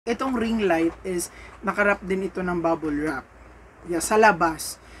Itong ring light is nakarap din ito ng bubble wrap. Yeah, sa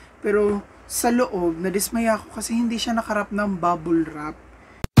labas. Pero sa loob, nadismaya ako kasi hindi siya nakarap ng bubble wrap.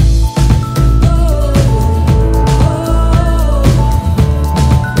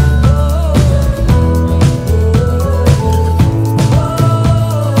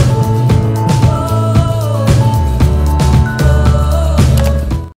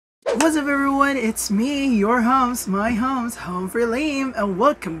 What's up everyone, it's me, your my Humphrey Lim, and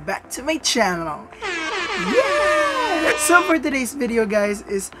welcome back to my channel. Yeah! So for today's video guys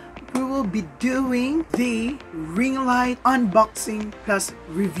is we will be doing the ring light unboxing plus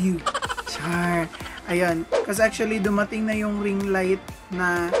review. Char! Ayan, kasi actually dumating na yung ring light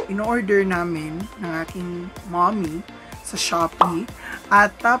na in-order namin ng aking mommy sa Shopee.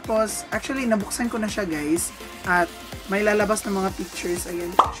 At tapos, actually nabuksan ko na siya guys. At may lalabas na mga pictures.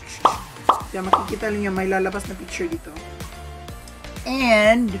 Ayan. Kaya makikita niyo may lalabas na picture dito.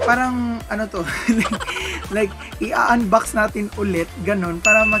 And parang ano to, like i-unbox natin ulit ganun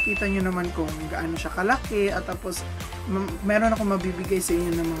para makita niyo naman kung gaano siya kalaki at tapos meron akong mabibigay sa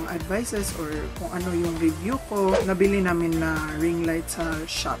inyo ng mga advices or kung ano yung review ko. Nabili namin na ring light sa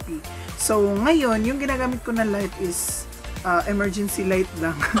Shopee. So ngayon, yung ginagamit ko na light is emergency light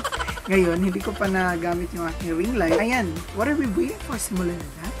lang. Ngayon, hindi ko pa nagamit yung aking ring light. Ayan, what are we waiting for? Simulan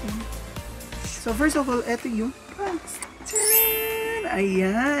na natin. So first of all, ito yung box. Tadaan!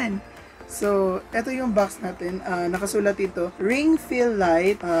 Ayan. So, ito yung box natin. Nakasulat ito, ring fill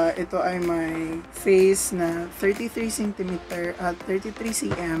light. Ito ay may face na 33 cm at 33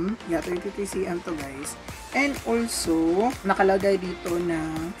 cm. Yeah, 33 cm to guys. And also, nakalagay dito na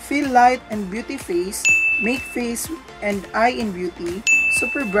fill light and beauty face, make face and eye in beauty,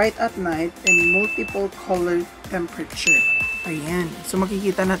 super bright at night, and multiple color temperature. Ayan. So,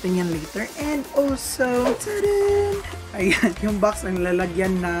 makikita natin yan later. And also, tadaan! Ayan. Yung box ang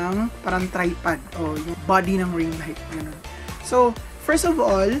lalagyan ng parang tripod o yung body ng ring light. Ganun. So, first of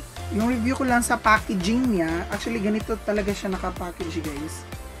all, yung review ko lang sa packaging niya. Actually, ganito talaga siya nakapackage guys.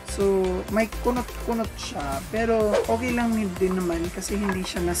 So, may kunot-kunot siya. Pero, okay lang din naman kasi hindi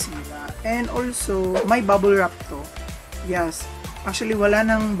siya nasira. And also, may bubble wrap to. Yes. Actually, wala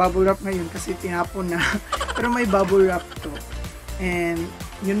nang bubble wrap ngayon kasi tinapon na. Pero may bubble wrap to. And,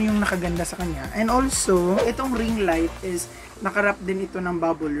 yun yung nakaganda sa kanya. And also, itong ring light is nakarap din ito ng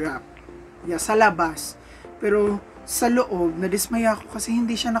bubble wrap. Yeah, sa labas. Pero, sa loob, nadismaya ako kasi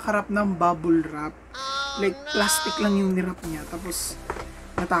hindi siya nakarap ng bubble wrap. Like, plastic lang yung nirap niya. Tapos,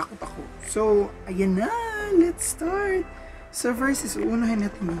 natakot ako. So, ayan na. Let's start. So, first is uunahin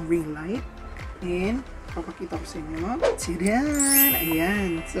natin yung ring light. And, papakita ko sa inyo. Tadaan!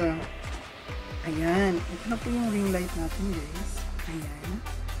 Ayan. So, ayan. Ito na po yung ring light natin, guys. Ayan.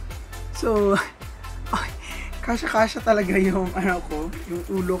 So, kasya-kasya talaga yung, yung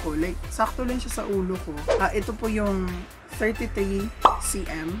ulo ko. Like, sakto lang siya sa ulo ko. Ito po yung 33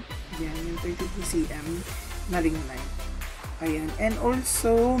 cm. Ayan, yung 33 cm na ring light. Ayan. And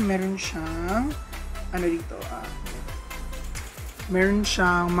also, meron siyang, dito, meron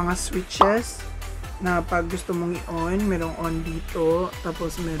siyang mga switches na pag gusto mong i-on, merong on dito.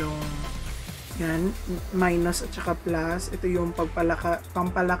 Tapos, merong, yan, minus at saka plus. Ito yung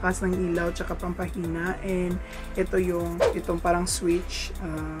pampalakas ng ilaw at saka pampahina. And, ito yung, itong parang switch.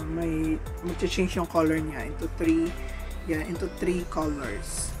 May, mag-change yung color niya into 3, yan, into 3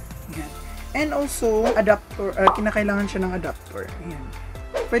 colors. Yan. And also, adapter, kinakailangan siya ng adapter. Ayan.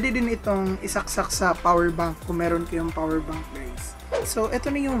 Pwede din itong isaksak sa power bank kung meron kayong power bank guys. So,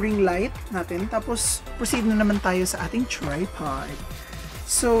 ito na yung ring light natin. Tapos, proceed na naman tayo sa ating tripod.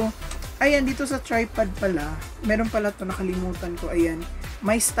 So, ayan, dito sa tripod pala, meron pala to nakalimutan ko. Ayan,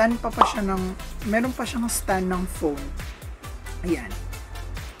 may stand pa siya ng, meron pa siyang stand ng phone. Ayan.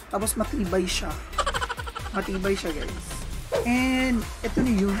 Tapos, matibay siya. Matibay siya guys. And, ito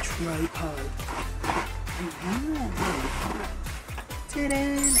na yung tripod. Ayan.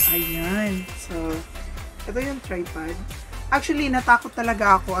 Tadaan! Ayan. So, ito yung tripod. Actually, natakot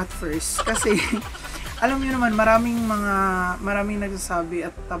talaga ako at first. Kasi, alam niyo naman, maraming nagsasabi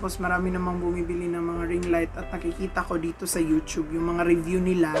at tapos marami namang bumibili ng mga ring light at nakikita ko dito sa YouTube, yung mga review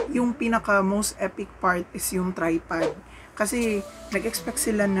nila. Yung pinaka most epic part is yung tripod. Kasi, nag-expect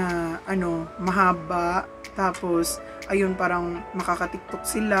sila na, mahaba. Tapos, ayun, parang makaka-TikTok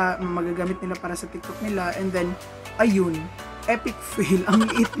sila, magagamit nila para sa TikTok nila, and then, ayun, epic fail, ang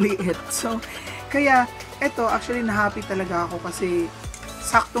liit-liit. So, kaya, eto, actually, na-happy talaga ako kasi,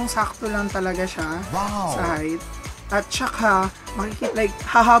 saktong-sakto lang talaga siya sa height. At saka, makikita, like,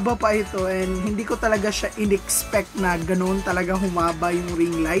 hahaba pa ito, and hindi ko talaga siya in-expect na ganoon talaga humaba yung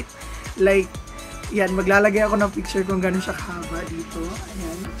ring light. Like, Yan, maglalagay ako ng picture kung gano'n siya kahaba dito.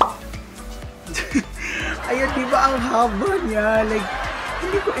 Ayan. Ayan, diba ang haba niya? Like,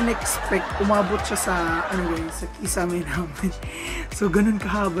 hindi ko in-expect umabot siya sa, ano guys, sa kisame namin. So, ganun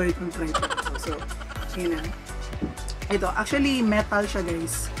kahaba itong tripod ko. So, yun na. Ito, actually, metal siya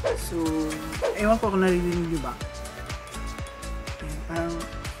guys. So, ewan ko kung narinig nyo ba. Ayan, parang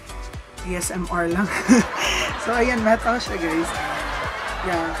ASMR lang. So, ayan, metal siya guys.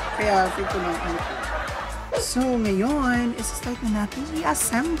 Yeah, kaya feel ko lang ano po. So, ngayon, isa-start na natin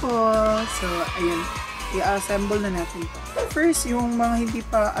i-assemble. So, ayan, i-assemble na natin to. First, yung mga hindi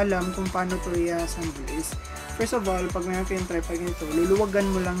pa alam kung paano to i-assemble is, first of all, pag mayroon kayong tripod nito, luluwagan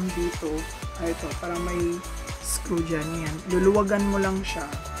mo lang dito. Ito, parang may screw dyan. Yan. Luluwagan mo lang siya.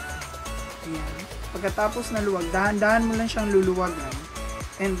 Ayan. Pagkatapos na luwag, dahan-dahan mo lang siyang luluwagan.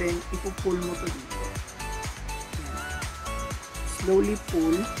 And then, ipupull mo to dito. Slowly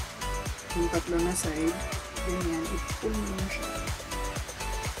pull yung tatlo na side. Ganyan, i-pull mo na siya.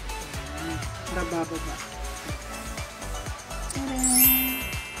 Para bababa.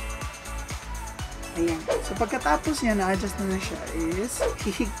 Ayan. So, pagkatapos niya, na-adjust na siya is,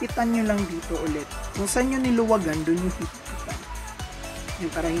 hihigpitan nyo lang dito ulit. Kung saan nyo niluwagan, dun yung hihigpitan.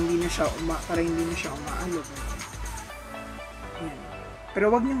 Yan, para hindi na siya umaalog. Ayan. Pero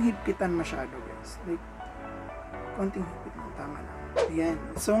wag nyong higpitan masyado, guys. Like, konting higpit lang, tama lang. Ayan.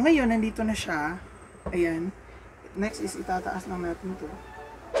 So, ngayon, nandito na siya. Ayan. Next is, itataas lang natin to.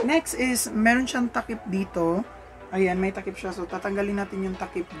 Next is, meron siyang takip dito. Ayan, may takip siya. So, tatanggalin natin yung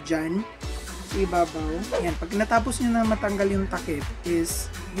takip dyan. Sa ibabaw. Ayan, pag natapos nyo na matanggal yung takip, is,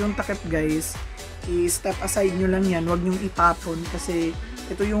 yung takip guys, i-step aside nyo lang yan. Huwag nyong itapon kasi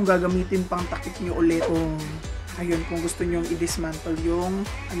ito yung gagamitin pang takip nyo ulit kung, ayun, kung gusto nyong i-dismantle yung,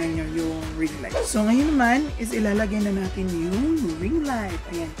 ano nyo, yung ring light. So, ngayon naman, is ilalagay na natin yung ring light.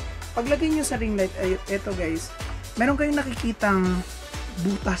 Ayan. Paglagay nyo sa ring light, ito guys, meron kayong nakikitang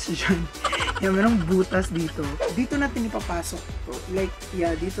butas dyan. Yan, merong butas dito. Dito natin ipapasok to. Like,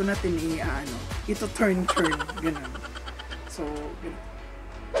 yeah, dito natin ito turn. Ganun. So, ganun.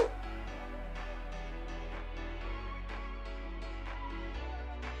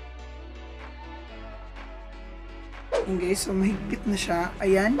 Ayan guys, so mahigpit na siya.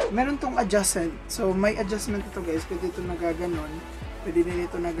 Ayan, meron tong adjustment. So, may adjustment ito guys. Pwede ito nagaganon. Pwede din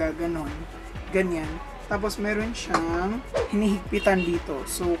ito nagaganon. Ganyan. Tapos meron siyang hinihigpitan dito.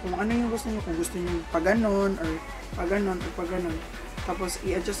 So kung ano yung gusto niyo, kung gusto niyo paganon or paganon or paganon, tapos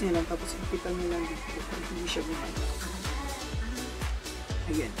i-adjust niyo lang, tapos higpitan niyo lang dito para hindi siya gumagalaw.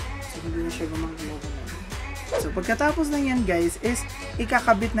 Ayan. So hindi na siya gumagalaw. So pagkatapos na yan guys is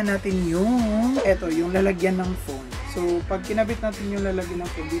ikakabit na natin yung yung lalagyan ng phone. So pag kinabit natin yung lalagyan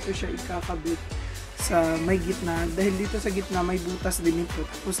ng phone, dito siya ikakabit sa may gitna, dahil dito sa gitna may butas din ito,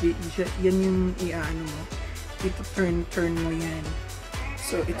 tapos yan yung iaano mo, ito turn mo yan.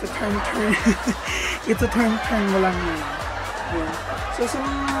 So ito turn mo lang yan. Yeah. So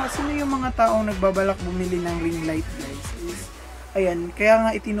sino yung mga taong nagbabalak bumili ng ring light guys is, ayan, kaya nga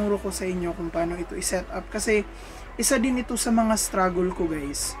itinuro ko sa inyo kung paano ito i-set up kasi isa din ito sa mga struggle ko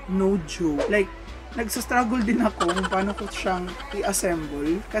guys, no joke. Like, nagsastruggle din ako kung paano ko siyang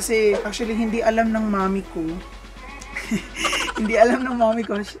i-assemble. Kasi, actually, hindi alam ng mami ko.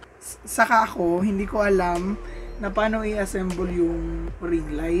 Saka ako, hindi ko alam na paano i-assemble yung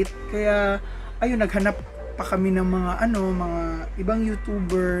ring light. Kaya, ayun, naghanap pa kami ng mga ibang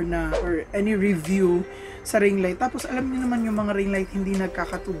YouTuber na, or any review sa ring light. Tapos, alam niyo naman yung mga ring light hindi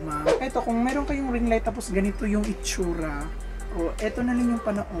nagkakatugma. Eto, kung meron kayong ring light tapos ganito yung itsura, eto na lang yung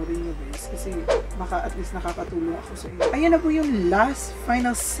panoorin nyo guys kasi baka at least nakakatulong ako sa inyo. Ayan na po yung last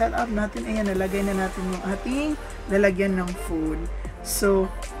final setup natin. Ayan, nalagay na natin yung ating lalagyan ng phone. So,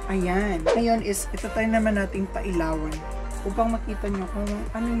 ayan. Ngayon is, ito tayo naman nating pailawan upang makita nyo kung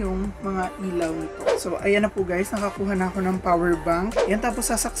ano yung mga ilaw nito. So, ayan na po guys, nakakuha na ako ng power bank. Ayan, tapos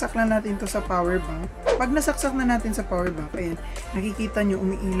sasaksak na natin to sa power bank. Pag nasaksak na natin sa power bank, ayan, nakikita nyo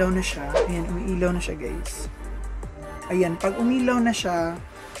umiilaw na siya. Ayan, umiilaw na siya guys. Ayan, pag umilaw na siya,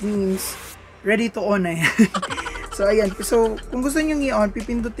 means ready to on na yan. So, ayan. So, kung gusto nyo i-on,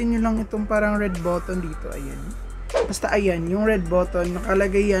 pipindutin nyo lang itong parang red button dito. Ayan. Basta, ayan, yung red button,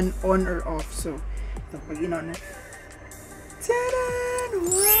 nakalagay yan on or off. So, ito, pag in-on na. Taran!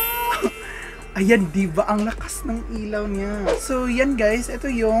 Wow! Ayan, diba? Ang lakas ng ilaw niya. So, yan guys.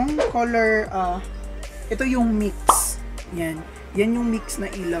 Ito yung color, ito yung mix. Yan. Yan yung mix na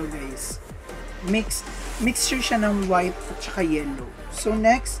ilaw guys. Mixture siya ng white at saka yellow. So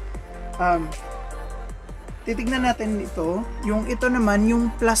next, titignan natin ito. Yung ito naman, yung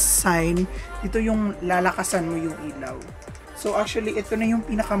plus sign, ito yung lalakasan mo yung ilaw. So actually, ito na yung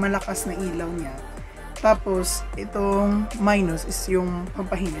pinakamalakas na ilaw niya. Tapos, itong minus is yung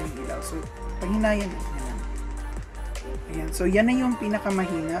pampahina ng ilaw. So, pahinayan yan. Ayan. So, yan na yung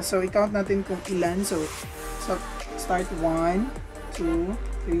pinakamahina. So, i-count natin kung ilan. So start 1, 2,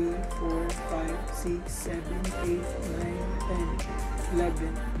 3, 4, 5, 6, 7, 8, 9,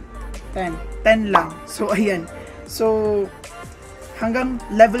 10, 11, 10 lang. So, ayan. So, hanggang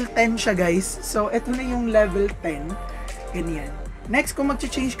level 10 siya, guys. So, ito na yung level 10. Ganyan. Next, kung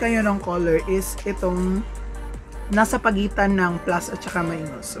mag-change kayo ng color is itong nasa pagitan ng plus at saka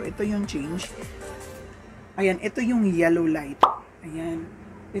minus. So, ito yung change. Ayan, ito yung yellow light. Ayan.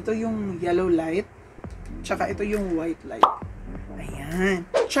 Ito yung yellow light. Tsaka ito yung white light. Ayan.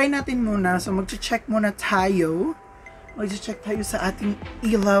 Try natin muna. So, mag-check muna tayo. Mag-check tayo sa ating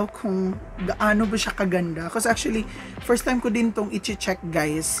ilaw kung gaano ba siya kaganda. Kasi actually, first time ko din tong i-check,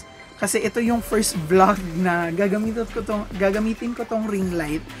 guys. Kasi ito yung first vlog na gagamitin ko tong ring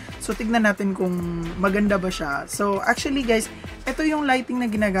light. So, tignan natin kung maganda ba siya. So, actually guys, ito yung lighting na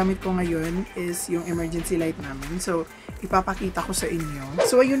ginagamit ko ngayon is yung emergency light namin. So, ipapakita ko sa inyo.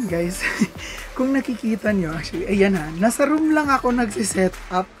 So, ayun guys, kung nakikita nyo, actually, ayan ha, nasa room lang ako nagsiset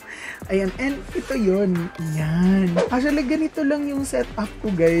up. Ayan, and ito yun. Ayan. Actually, ganito lang yung setup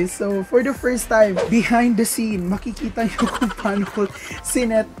ko, guys. So, for the first time, behind the scene, makikita nyo kung paano ko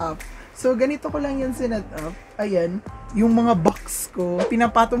sinet up. So, ganito ko lang yung sinet up. Ayan, yung mga box ko,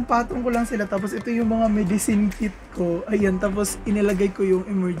 pinapatong-patong ko lang sila. Tapos, ito yung mga medicine kit ko. Ayan, tapos, inilagay ko yung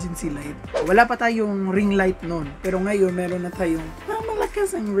emergency light. Wala pa tayong ring light nun. Pero ngayon, meron na tayong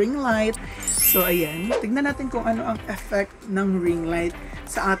malakas ang ring light. So, ayan. Tignan natin kung ano ang effect ng ring light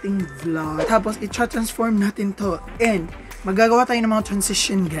sa ating vlog. Tapos, i-transform natin to. And, magagawa tayo ng mga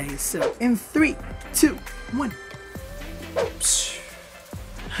transition, guys. So, in 3, 2, 1. Oops.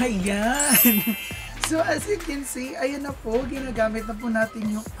 Ayan. So, as you can see, ayan na po. Ginagamit na po natin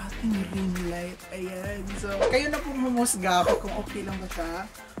yung ating ring light. Ayan. So, kayo na pong humusga ako kung okay lang ba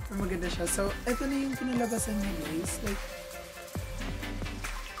siya or maganda siya. So, ito na yung kinalabasan niya, guys. Like,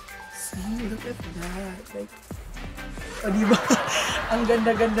 see, look at that. Like, diba? Ang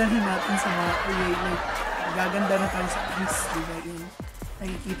ganda-ganda na natin sa mga like, gaganda na tayo sa eyes, diba? Yung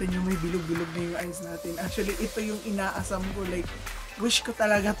nakikita nyo may bilog-bilog na yung eyes natin. Actually, ito yung inaasam ko. Like, wish ko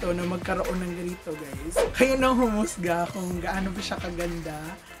talaga to na magkaroon ng ganito, guys. Kayo nang humusga kung gaano ba siya kaganda.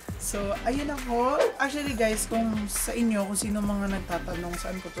 So, ayun ako. Actually, guys, kung sa inyo, kung sino mga nagtatanong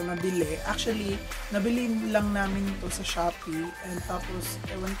saan ko to nabili, actually, nabili lang namin ito sa Shopee. And tapos,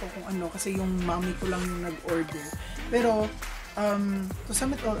 ewan ko kung ano, kasi yung mommy ko lang yung nag-order. Pero, to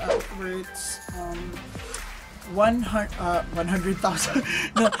sum it all up, worth 100,000.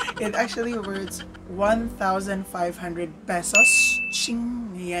 No, it actually worth 1,500 pesos. Ching!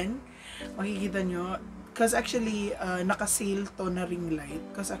 Yan. Makikita nyo. Because actually, naka-sale to na ring light.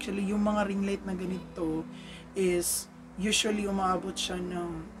 Because actually, yung mga ring light na ganito is usually umaabot siya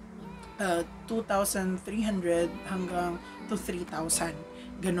ng 2,300 hanggang to 3,000.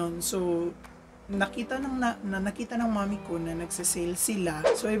 Ganon. So, nakita ng mami ko na nagsasale sila.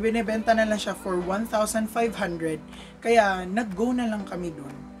 So, ibinebenta na lang siya for 1,500. Kaya, nag-go na lang kami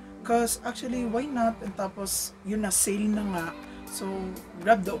dun. Because actually, why not? And tapos, yun na, sale na nga. So,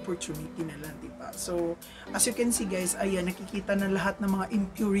 grab the opportunity na lang, diba? So, as you can see guys, ayan, nakikita na lahat ng mga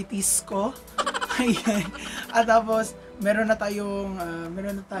impurities ko. Ayan. At tapos, meron na tayong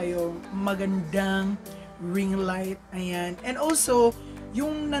magandang ring light. Ayan. And also,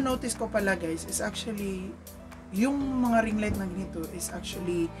 yung na-notice ko pala guys, is actually, yung mga ring light na ganito is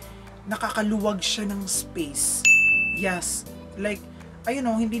actually, nakakaluwag siya ng space. Yes. Like, ayun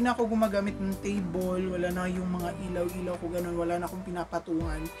o, hindi na ako gumagamit ng table, wala na yung mga ilaw-ilaw ko ganun, wala na akong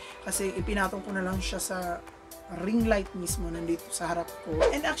pinapatungan. Kasi ipinatong ko na lang siya sa ring light mismo nandito sa harap ko.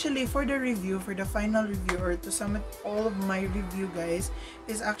 And actually, for the review, for the final review, or to sum it all of my review guys,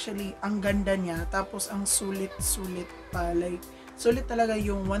 is actually, ang ganda niya, tapos ang sulit-sulit pa. Like, sulit talaga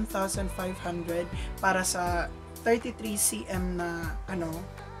yung 1,500 para sa 33 cm na,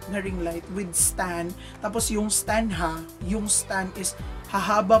 na ring light with stand. Tapos yung stand yung stand is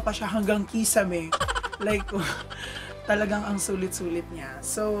hahaba pa siya hanggang kisame. Like, talagang ang sulit-sulit niya.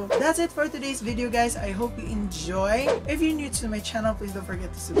 So, that's it for today's video guys. I hope you enjoy. If you're new to my channel, please don't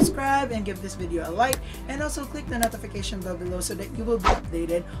forget to subscribe and give this video a like. And also click the notification bell below so that you will be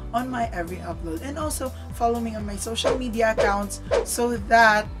updated on my every upload. And also, follow me on my social media accounts so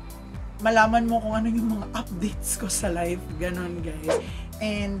that malaman mo kung ano yung mga updates ko sa live. Ganon guys.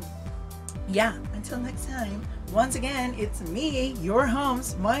 And yeah, until next time, once again, it's me, your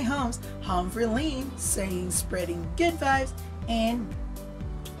homes, my homes, Humphrey Lim, saying spreading good vibes and